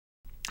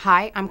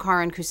Hi, I'm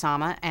Karyn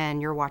Kusama,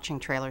 and you're watching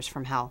Trailers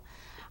from Hell.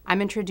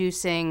 I'm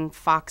introducing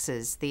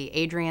FOXES, the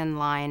Adrian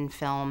Lyne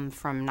film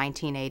from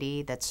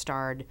 1980 that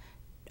starred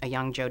a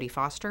young Jodie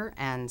Foster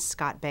and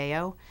Scott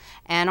Baio,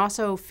 and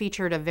also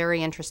featured a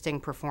very interesting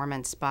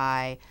performance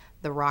by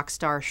the rock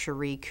star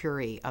Cherie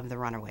Currie of The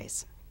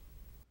Runaways.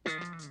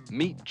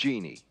 Meet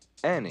Jeannie,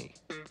 Annie,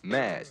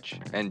 Madge,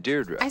 and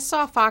Deirdre. I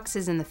saw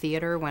FOXES in the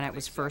theater when it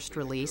was first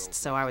released,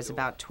 so I was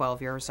about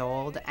 12 years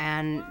old,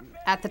 and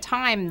at the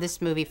time this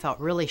movie felt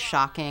really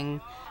shocking,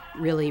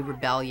 really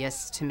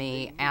rebellious to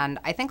me, and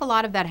I think a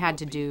lot of that had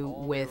to do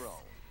with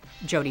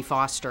Jodie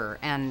Foster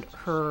and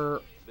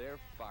her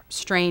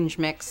strange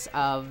mix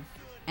of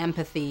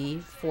empathy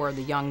for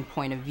the young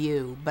point of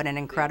view, but an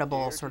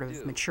incredible sort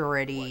of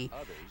maturity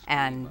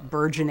and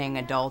burgeoning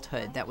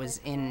adulthood that was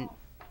in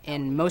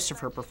most of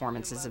her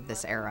performances of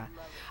this era.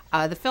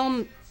 The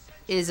film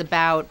is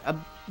about a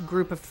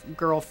group of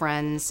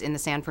girlfriends in the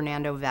San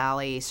Fernando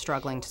Valley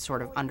struggling to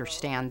sort of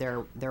understand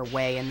their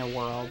way in the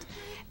world.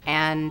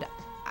 And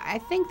I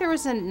think there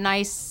was a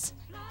nice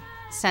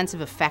sense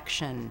of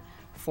affection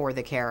for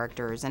the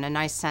characters and a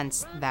nice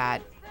sense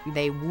that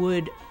they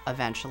would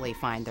eventually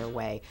find their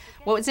way.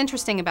 What was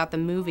interesting about the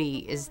movie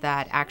is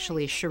that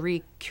actually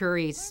Cherie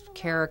Currie's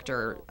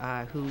character,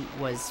 who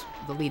was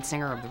the lead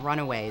singer of The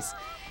Runaways,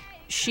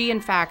 she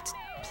in fact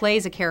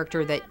plays a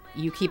character that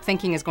you keep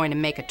thinking is going to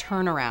make a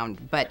turnaround,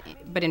 but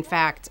in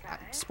fact,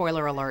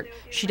 spoiler alert,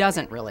 she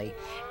doesn't really.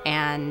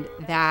 And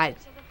that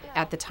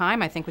at the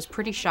time I think was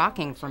pretty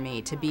shocking for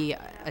me to be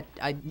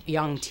a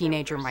young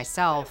teenager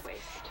myself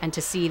and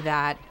to see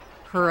that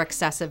her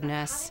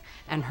excessiveness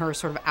and her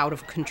sort of out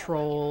of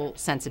control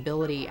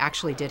sensibility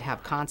actually did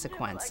have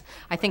consequence.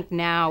 I think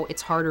now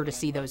it's harder to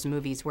see those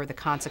movies where the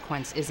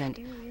consequence isn't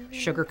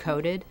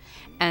sugar-coated.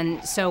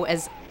 And so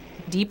as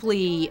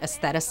deeply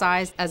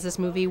aestheticized as this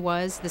movie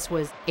was, this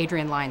was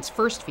Adrian Lyne's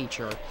first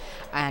feature,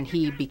 and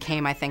he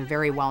became, I think,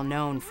 very well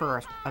known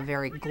for a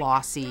very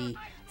glossy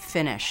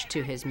finish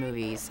to his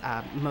movies,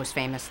 most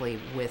famously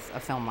with a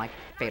film like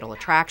Fatal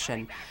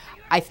Attraction.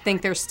 I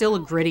think there's still a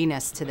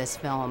grittiness to this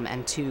film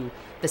and to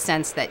the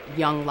sense that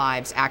young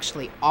lives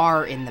actually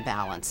are in the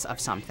balance of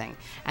something,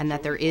 and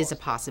that there is a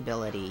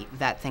possibility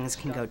that things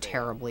can go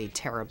terribly,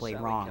 terribly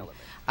wrong.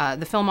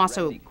 The film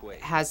also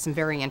has some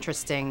very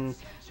interesting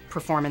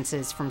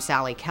performances from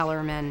Sally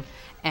Kellerman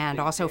and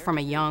also from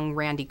a young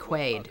Randy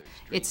Quaid.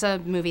 It's a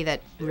movie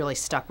that really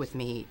stuck with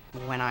me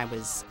when I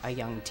was a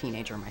young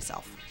teenager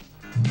myself.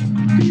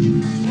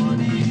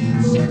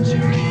 20th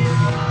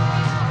century.